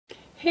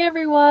Hey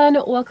everyone,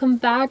 welcome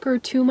back or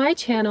to my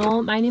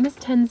channel. My name is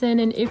Tenz, and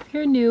if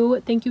you're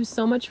new, thank you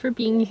so much for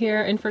being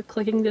here and for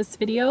clicking this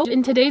video.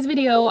 In today's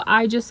video,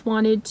 I just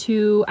wanted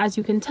to, as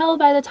you can tell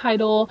by the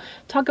title,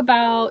 talk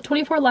about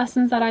 24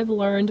 lessons that I've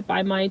learned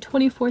by my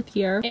 24th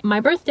year. My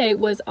birthday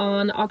was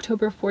on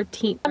October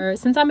 14th.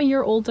 Since I'm a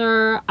year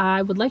older,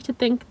 I would like to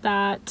think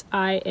that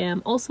I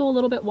am also a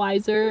little bit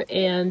wiser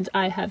and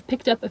I have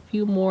picked up a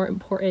few more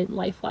important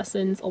life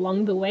lessons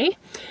along the way.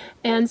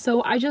 And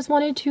so I just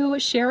wanted to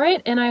share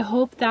it, and I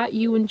hope that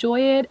you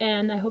enjoy it,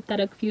 and I hope that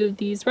a few of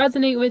these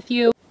resonate with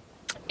you.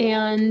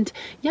 And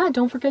yeah,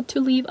 don't forget to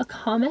leave a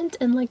comment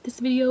and like this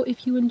video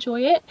if you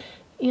enjoy it,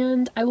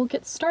 and I will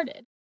get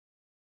started.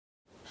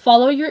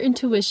 Follow your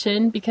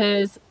intuition,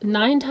 because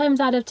 9 times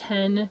out of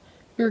 10,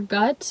 your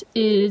gut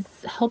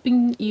is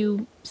helping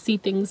you see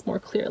things more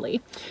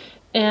clearly.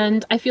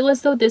 And I feel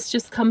as though this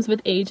just comes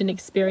with age and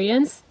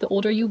experience. The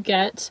older you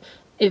get,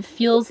 it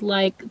feels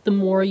like the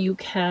more you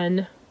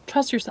can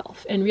trust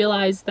yourself and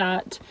realize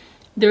that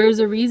there is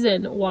a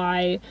reason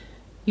why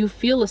you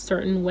feel a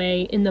certain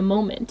way in the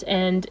moment,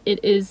 and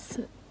it is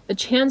a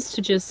chance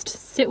to just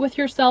sit with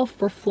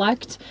yourself,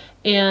 reflect,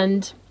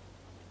 and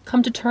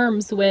come to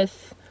terms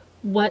with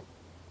what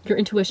your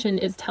intuition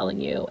is telling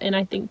you. And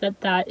I think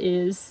that that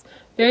is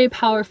very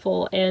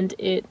powerful, and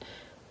it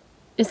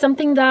is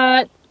something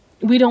that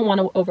we don't want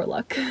to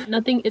overlook.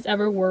 Nothing is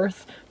ever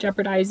worth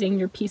jeopardizing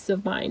your peace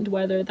of mind,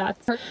 whether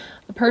that's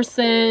a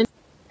person,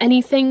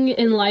 anything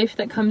in life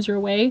that comes your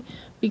way,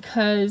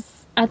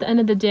 because at the end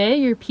of the day,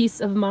 your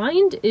peace of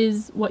mind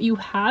is what you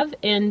have.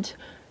 And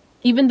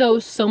even though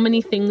so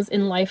many things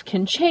in life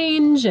can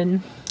change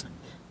and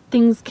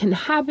things can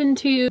happen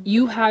to you,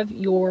 you have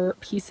your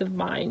peace of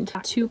mind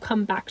to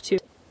come back to,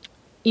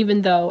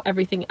 even though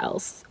everything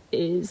else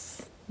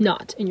is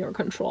not in your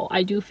control.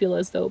 I do feel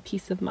as though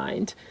peace of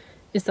mind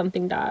is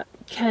something that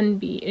can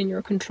be in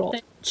your control.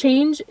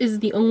 Change is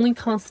the only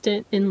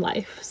constant in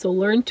life, so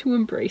learn to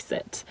embrace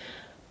it.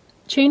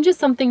 Change is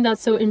something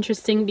that's so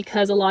interesting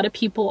because a lot of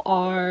people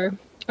are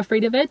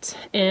afraid of it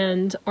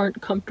and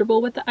aren't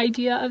comfortable with the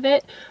idea of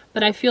it.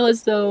 But I feel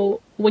as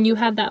though when you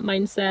have that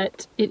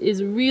mindset, it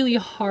is really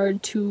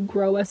hard to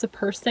grow as a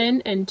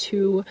person and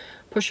to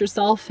push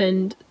yourself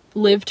and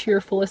live to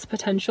your fullest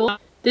potential.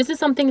 This is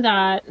something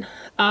that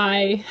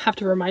I have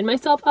to remind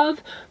myself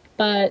of,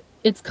 but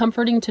it's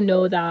comforting to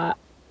know that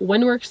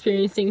when we're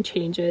experiencing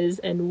changes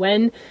and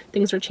when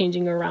things are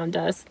changing around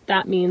us,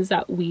 that means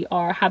that we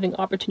are having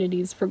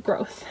opportunities for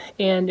growth.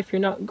 And if you're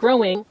not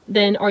growing,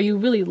 then are you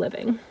really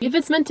living? If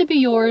it's meant to be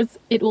yours,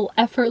 it will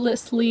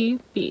effortlessly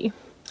be.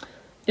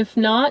 If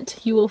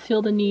not, you will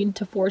feel the need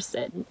to force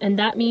it. And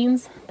that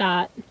means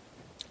that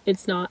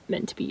it's not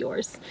meant to be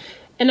yours.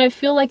 And I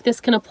feel like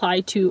this can apply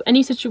to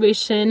any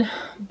situation,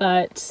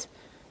 but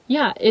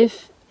yeah,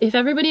 if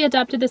everybody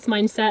adapted this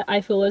mindset, I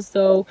feel as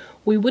though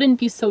we wouldn't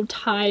be so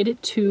tied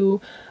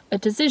to a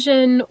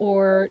decision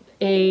or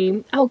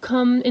a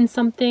outcome in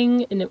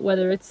something, and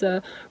whether it's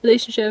a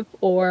relationship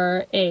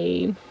or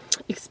a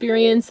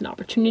experience, an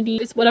opportunity,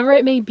 whatever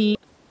it may be,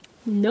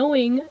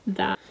 knowing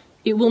that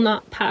it will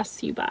not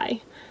pass you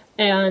by.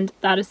 And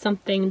that is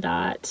something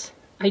that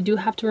I do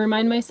have to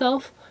remind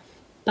myself,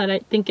 but I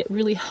think it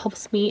really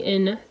helps me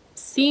in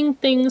seeing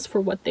things for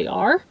what they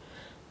are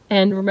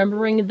and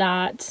remembering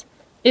that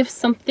if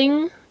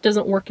something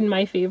doesn't work in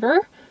my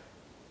favor,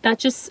 that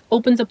just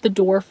opens up the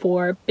door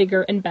for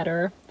bigger and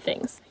better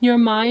things. Your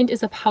mind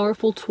is a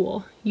powerful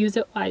tool. Use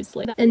it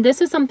wisely. And this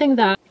is something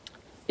that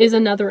is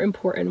another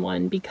important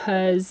one,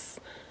 because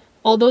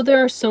although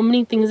there are so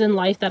many things in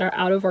life that are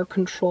out of our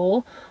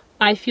control,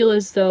 I feel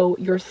as though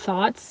your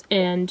thoughts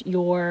and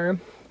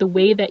the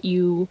way that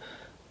you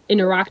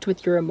interact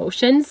with your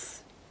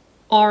emotions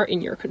are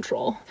in your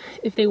control.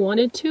 If they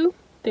wanted to,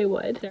 they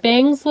would.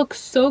 Bangs look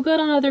so good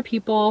on other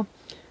people.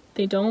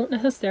 They don't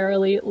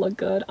necessarily look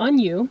good on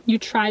you. You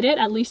tried it,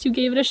 at least you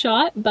gave it a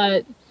shot,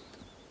 but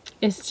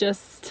it's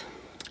just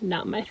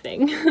not my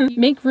thing.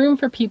 Make room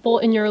for people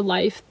in your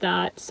life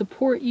that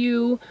support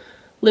you,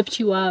 lift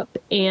you up,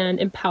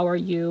 and empower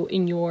you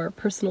in your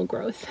personal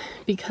growth,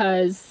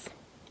 because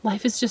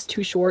life is just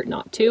too short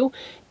not to.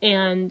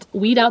 And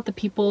weed out the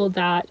people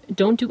that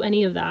don't do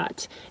any of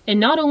that. And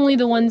not only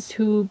the ones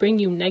who bring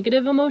you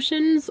negative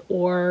emotions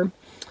or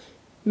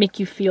make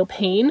you feel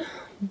pain,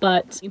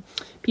 but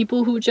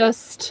people who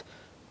just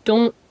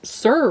don't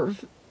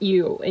serve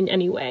you in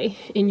any way,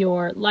 in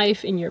your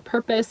life, in your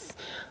purpose.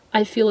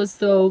 I feel as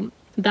though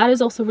that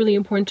is also really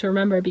important to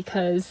remember,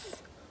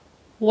 because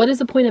what is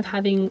the point of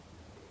having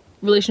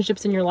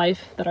relationships in your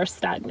life that are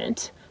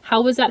stagnant?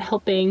 How is that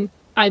helping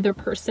either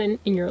person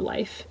in your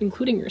life,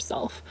 including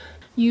yourself?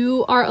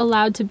 You are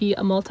allowed to be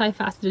a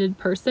multifaceted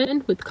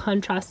person with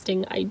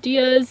contrasting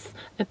ideas,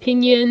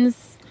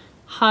 opinions,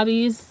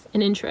 hobbies,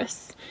 and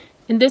interests.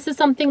 And this is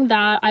something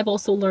that I've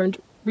also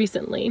learned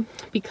recently,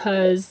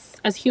 because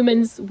as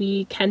humans,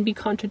 we can be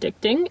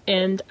contradicting,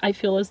 and I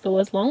feel as though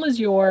as long as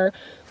your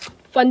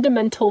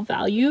fundamental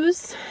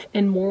values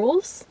and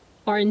morals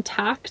are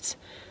intact,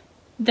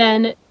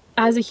 then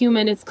as a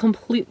human, it's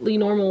completely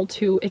normal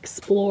to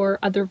explore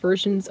other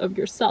versions of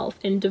yourself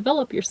and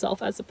develop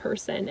yourself as a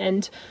person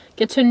and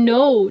get to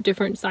know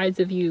different sides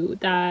of you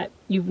that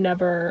you've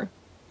never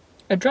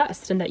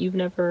addressed and that you've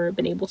never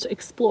been able to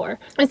explore.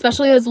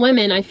 Especially as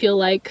women, I feel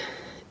like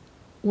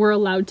we're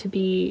allowed to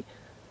be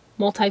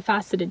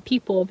multifaceted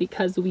people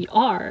because we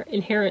are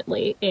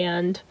inherently,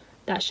 and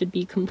that should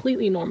be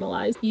completely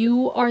normalized.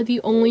 You are the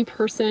only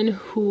person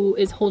who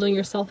is holding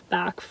yourself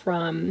back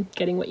from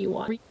getting what you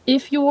want.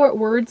 If your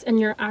words and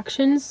your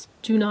actions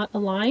do not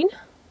align,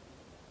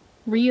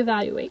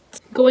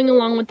 reevaluate. Going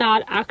along with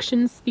that,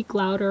 actions speak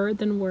louder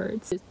than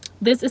words.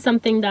 This is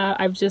something that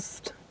I've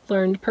just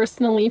learned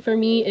personally for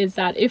me, is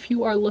that if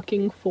you are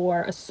looking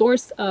for a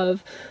source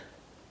of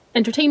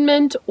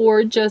entertainment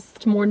or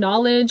just more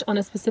knowledge on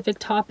a specific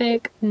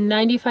topic,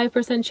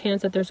 95%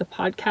 chance that there's a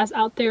podcast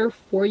out there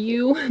for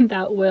you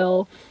that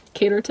will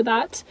cater to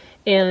that.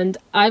 And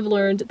I've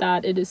learned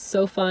that it is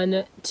so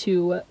fun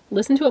to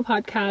listen to a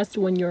podcast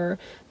when you're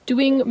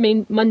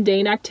doing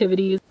mundane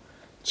activities.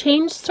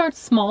 Change starts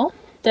small.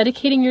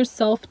 Dedicating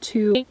yourself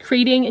to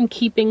creating and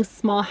keeping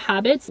small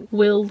habits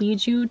will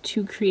lead you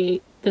to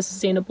create the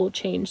sustainable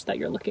change that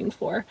you're looking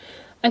for.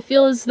 I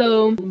feel as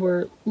though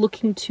we're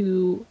looking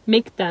to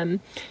make them.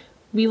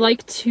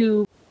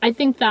 I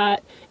think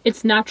that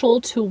it's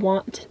natural to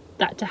want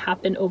that to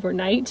happen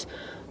overnight,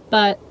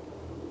 but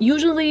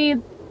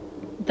usually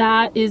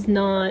that is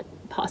not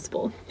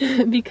possible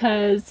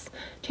because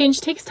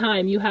change takes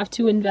time. You have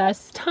to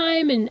invest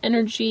time and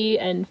energy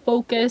and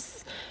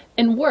focus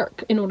and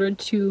work in order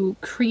to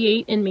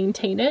create and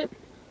maintain it.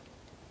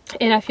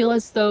 And I feel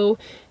as though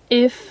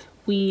if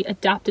we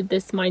adapted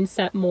this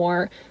mindset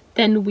more,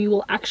 then we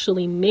will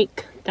actually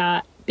make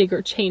that bigger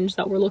change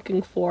that we're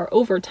looking for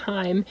over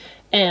time,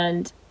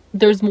 and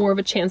there's more of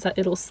a chance that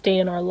it'll stay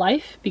in our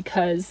life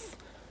because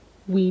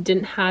we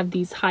didn't have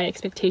these high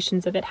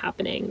expectations of it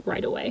happening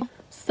right away.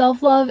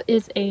 Self-love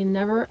is a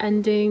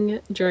never-ending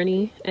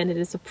journey, and it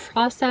is a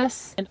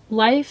process. And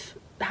life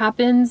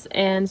happens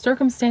and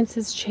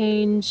circumstances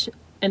change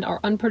and are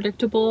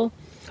unpredictable,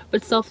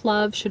 but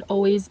self-love should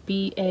always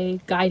be a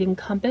guiding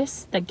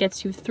compass that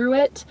gets you through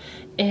it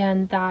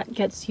and that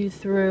gets you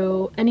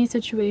through any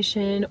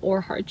situation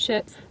or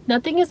hardship.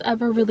 Nothing is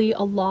ever really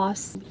a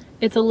loss.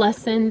 It's a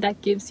lesson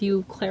that gives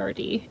you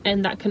clarity,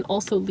 and that can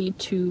also lead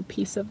to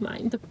peace of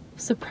mind.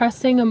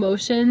 Suppressing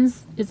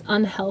emotions is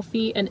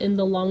unhealthy, and in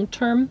the long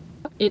term,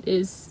 it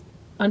is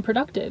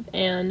unproductive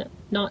and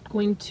not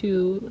going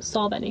to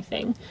solve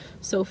anything.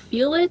 So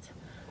feel it,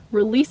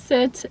 release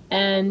it,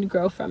 and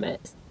grow from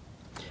it.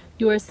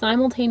 You are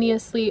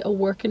simultaneously a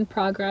work in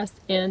progress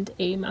and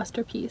a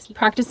masterpiece.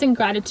 Practicing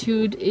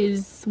gratitude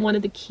is one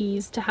of the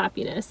keys to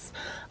happiness.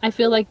 I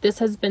feel like this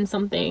has been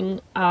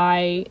something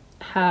I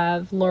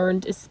have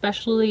learned,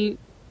 especially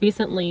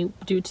recently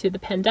due to the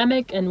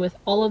pandemic and with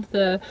all of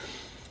the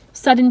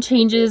sudden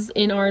changes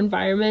in our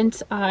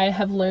environment. I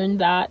have learned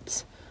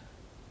that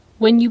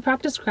when you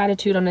practice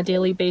gratitude on a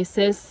daily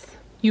basis,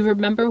 you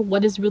remember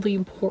what is really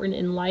important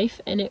in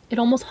life, and it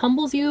almost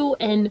humbles you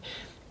and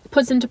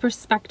puts into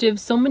perspective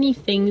so many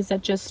things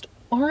that just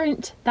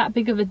aren't that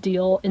big of a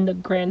deal in the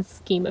grand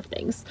scheme of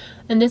things.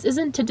 And this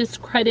isn't to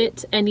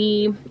discredit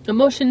any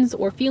emotions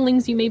or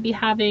feelings you may be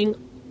having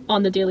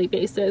on the daily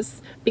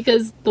basis,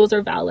 because those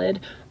are valid,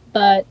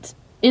 but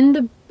in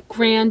the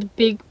grand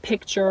big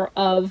picture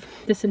of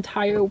this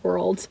entire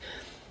world,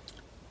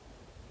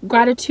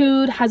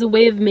 gratitude has a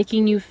way of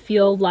making you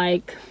feel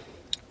like,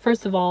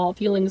 first of all,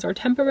 feelings are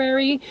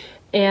temporary,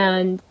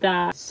 and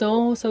that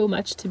so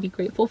much to be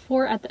grateful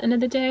for at the end of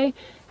the day,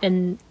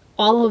 and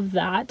all of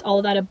that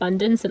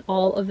abundance and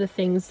all of the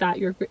things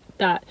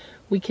that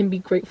we can be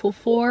grateful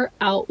for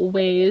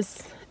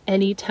outweighs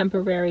any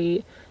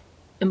temporary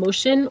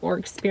emotion or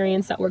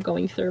experience that we're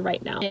going through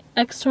right now.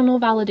 External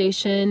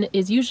validation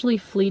is usually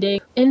fleeting.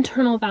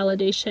 Internal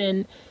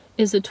validation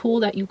is a tool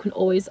that you can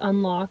always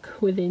unlock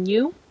within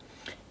you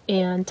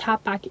and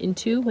tap back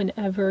into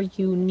whenever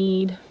you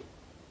need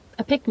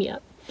a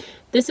pick-me-up.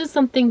 This is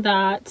something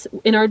that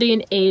in our day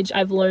and age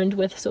I've learned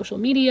with social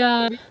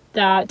media,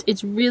 that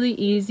it's really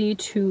easy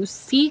to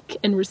seek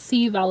and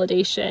receive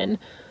validation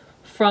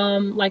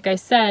from, like I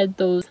said,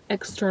 those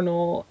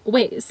external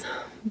ways.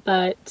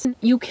 But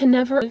you can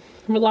never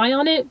rely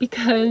on it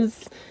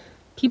because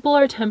people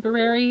are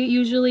temporary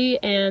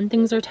usually, and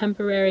things are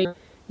temporary.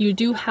 You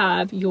do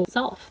have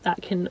yourself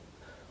that will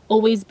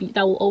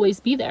always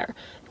be there,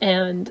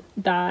 and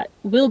that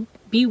will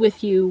be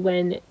with you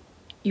when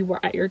you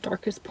are at your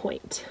darkest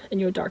point and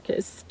your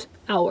darkest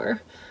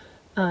hour.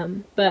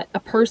 But a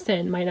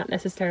person might not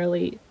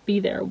necessarily be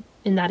there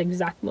in that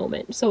exact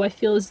moment. So I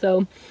feel as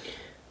though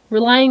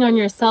relying on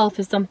yourself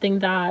is something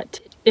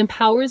that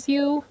empowers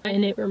you,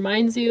 and it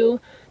reminds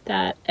you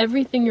that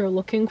everything you're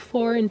looking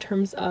for in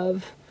terms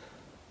of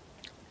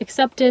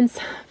acceptance,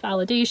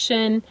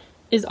 validation,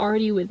 is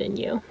already within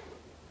you.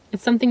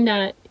 It's something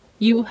that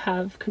you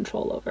have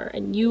control over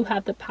and you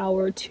have the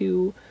power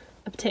to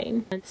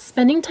obtain.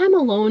 Spending time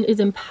alone is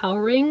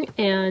empowering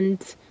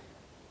and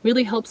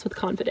really helps with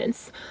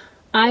confidence.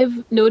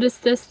 I've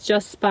noticed this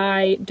just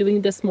by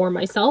doing this more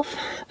myself.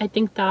 I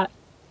think that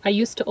I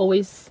used to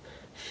always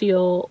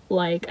feel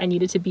like I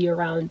needed to be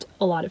around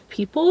a lot of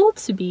people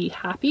to be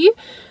happy,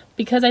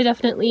 because I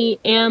definitely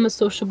am a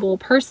sociable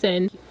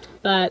person.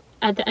 But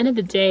at the end of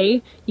the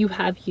day, you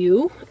have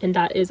you, and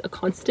that is a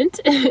constant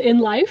in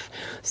life.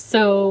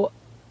 So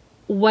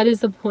what is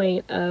the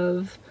point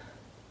of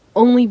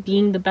only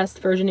being the best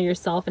version of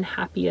yourself and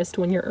happiest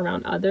when you're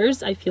around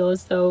others? I feel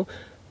as though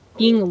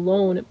being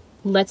alone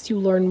lets you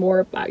learn more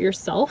about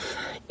yourself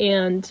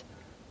and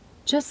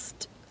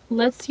just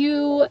lets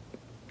you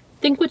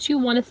think what you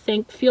want to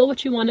think, feel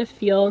what you want to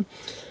feel,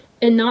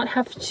 and not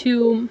have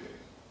to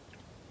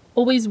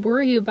always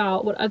worry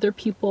about what other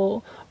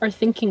people are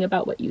thinking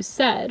about what you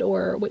said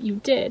or what you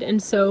did.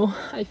 And so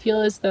I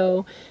feel as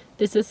though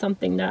this is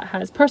something that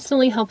has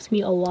personally helped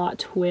me a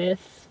lot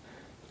with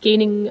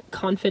gaining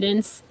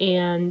confidence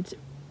and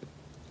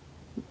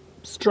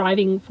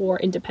striving for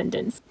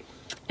independence.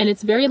 And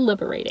it's very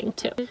liberating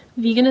too.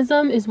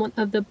 Veganism is one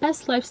of the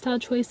best lifestyle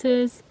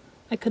choices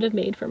I could have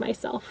made for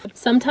myself.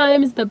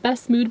 Sometimes the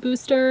best mood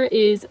booster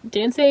is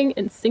dancing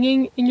and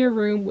singing in your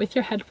room with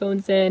your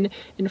headphones in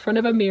front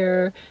of a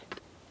mirror.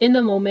 In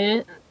the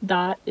moment,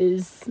 that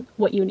is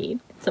what you need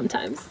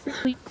sometimes.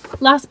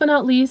 Last but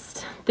not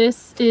least,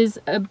 this is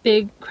a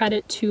big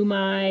credit to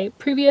my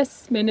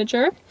previous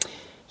manager.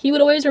 He would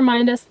always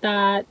remind us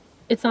that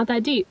it's not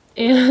that deep.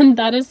 And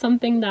that is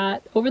something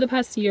that over the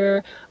past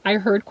year I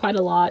heard quite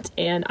a lot,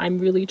 and I'm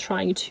really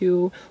trying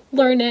to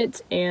learn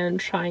it and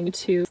trying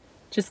to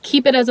just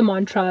keep it as a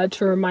mantra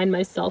to remind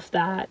myself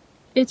that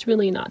it's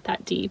really not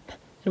that deep,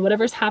 and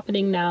whatever's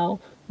happening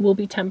now will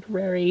be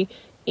temporary,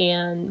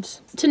 and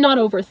to not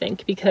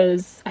overthink,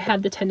 because I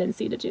have the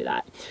tendency to do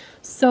that.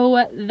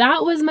 So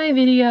that was my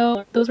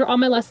video. Those were all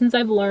my lessons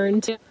I've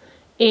learned.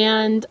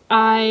 And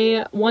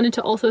I wanted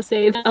to also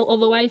say that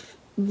although I've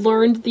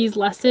learned these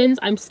lessons,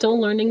 I'm still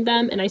learning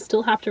them, and I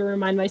still have to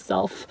remind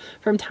myself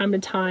from time to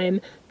time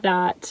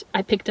that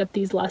I picked up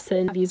these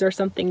lessons. These are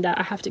something that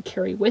I have to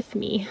carry with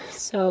me.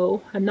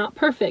 So I'm not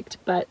perfect,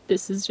 but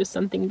this is just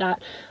something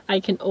that I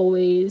can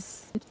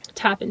always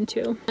tap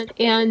into.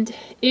 And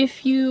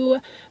if you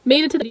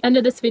made it to the end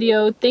of this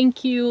video,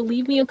 thank you.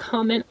 Leave me a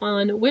comment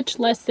on which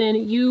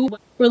lesson you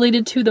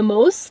related to the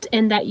most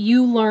and that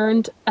you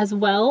learned as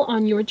well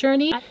on your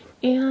journey.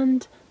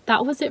 And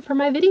that was it for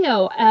my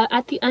video.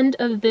 At the end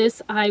of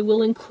this, I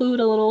will include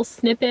a little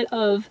snippet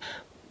of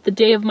the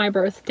day of my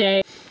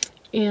birthday,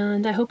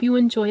 and I hope you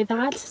enjoy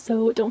that.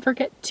 So don't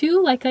forget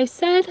to, like I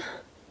said,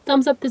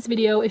 thumbs up this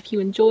video if you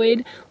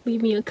enjoyed,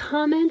 leave me a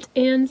comment,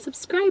 and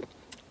subscribe.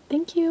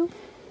 Thank you.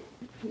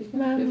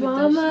 My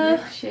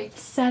mama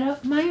set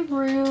up my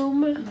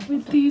room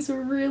with these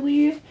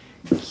really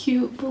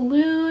cute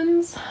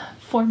balloons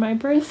for my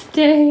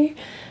birthday,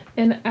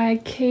 and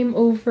I came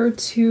over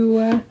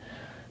to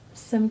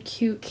some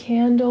cute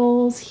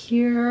candles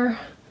here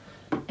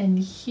and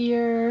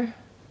here,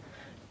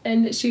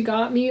 and she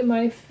got me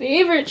my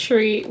favorite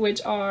treat,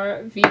 which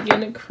are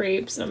vegan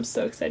crepes. I'm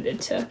so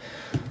excited to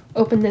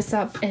open this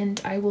up,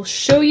 and I will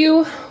show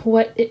you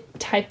what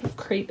type of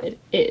crepe it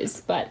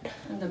is, but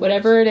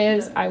whatever it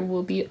is, I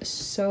will be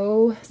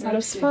so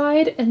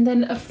satisfied. And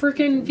then a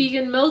freaking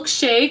vegan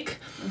milkshake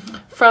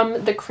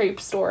from the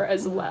crepe store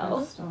as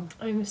well.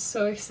 I'm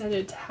so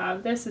excited to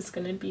have this. It's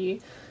gonna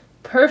be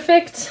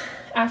perfect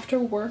after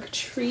work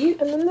treat.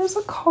 And then there's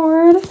a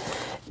card,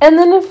 and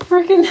then a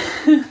freaking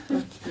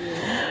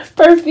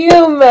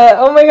perfume.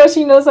 Oh my gosh,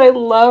 she knows I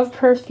love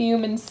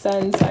perfume and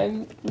scents.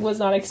 I was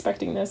not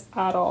expecting this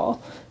at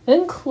all.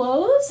 And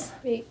clothes.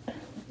 Wait,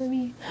 let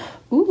me.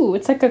 Ooh,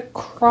 it's like a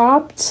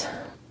cropped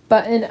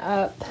button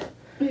up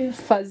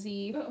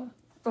fuzzy.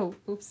 Oh,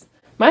 oops.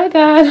 My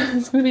bad.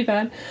 It's really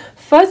bad.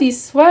 Fuzzy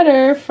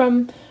sweater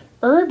from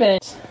Urban.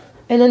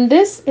 And then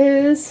this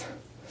is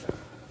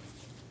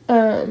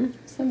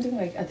something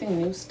like, I think,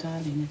 new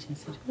styling.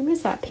 What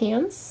is that?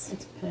 Pants?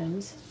 It's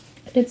pants.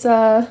 It's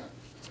a,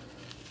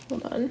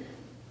 hold on,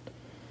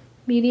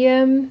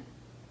 medium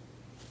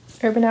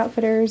Urban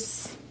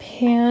Outfitters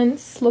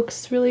pants.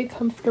 Looks really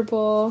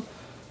comfortable,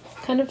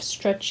 kind of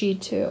stretchy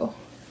too.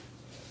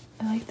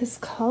 I like this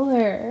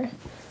color.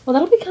 Well,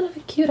 that'll be kind of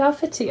a cute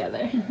outfit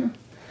together.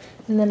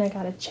 And then I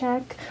got a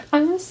check.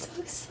 I'm so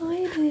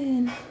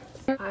excited.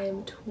 I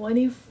am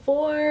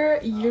 24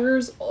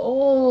 years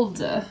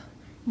old.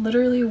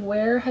 Literally,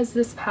 where has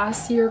this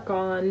past year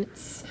gone?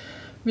 It's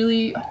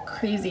really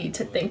crazy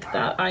to think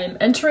that I am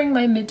entering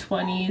my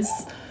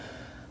mid-20s,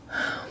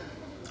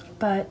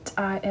 but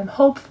I am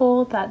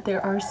hopeful that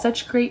there are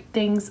such great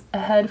things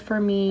ahead for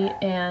me,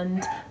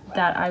 and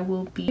that I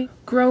will be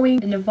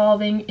growing and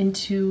evolving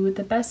into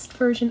the best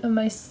version of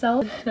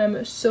myself. And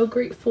I'm so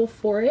grateful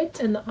for it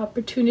and the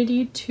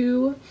opportunity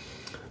to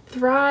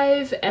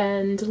thrive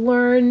and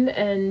learn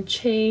and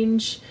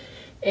change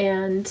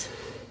and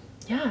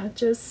yeah,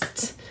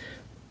 just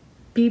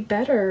be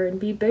better and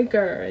be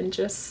bigger and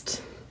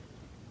just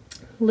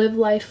live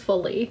life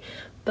fully.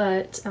 But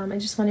but I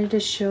just wanted to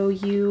show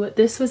you,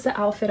 this was the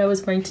outfit I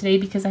was wearing today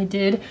because I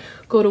did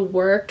go to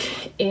work,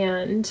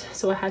 and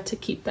so I had to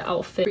keep the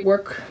outfit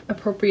work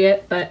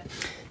appropriate. But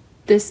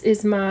this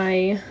is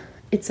my,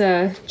 it's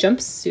a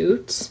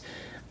jumpsuit.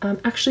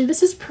 Actually,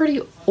 this is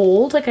pretty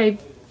old. Like, I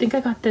think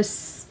I got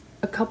this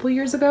a couple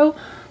years ago,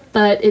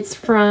 but it's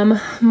from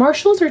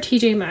Marshalls or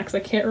TJ Maxx. I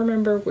can't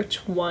remember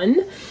which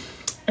one.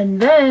 And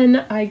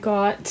then I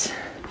got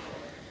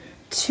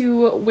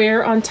to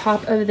wear on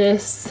top of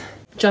this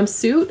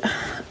jumpsuit,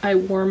 I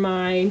wore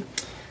my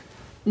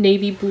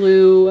navy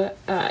blue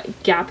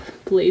Gap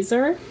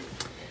blazer,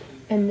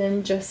 and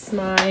then just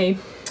my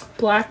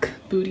black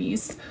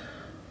booties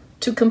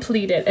to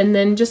complete it. And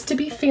then just to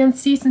be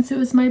fancy, since it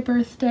was my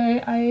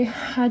birthday, I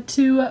had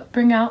to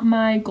bring out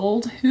my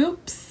gold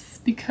hoops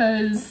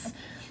because,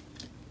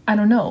 I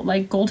don't know,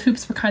 like, gold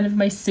hoops were kind of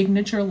my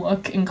signature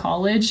look in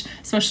college,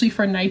 especially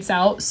for nights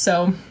out.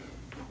 So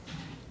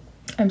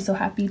I'm so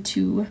happy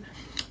to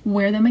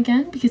wear them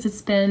again because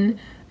it's been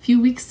a few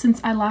weeks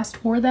since I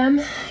last wore them,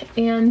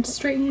 and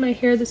straightened my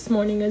hair this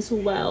morning as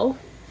well.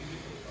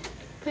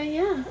 But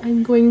yeah,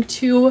 I'm going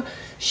to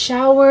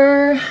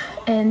shower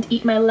and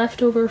eat my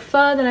leftover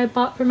pho that I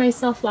bought for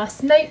myself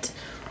last night,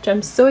 which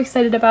I'm so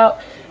excited about.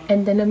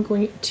 And then I'm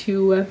going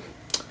to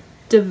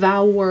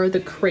devour the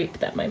crepe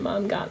that my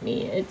mom got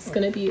me. It's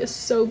gonna be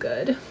so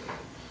good.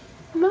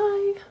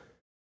 Bye.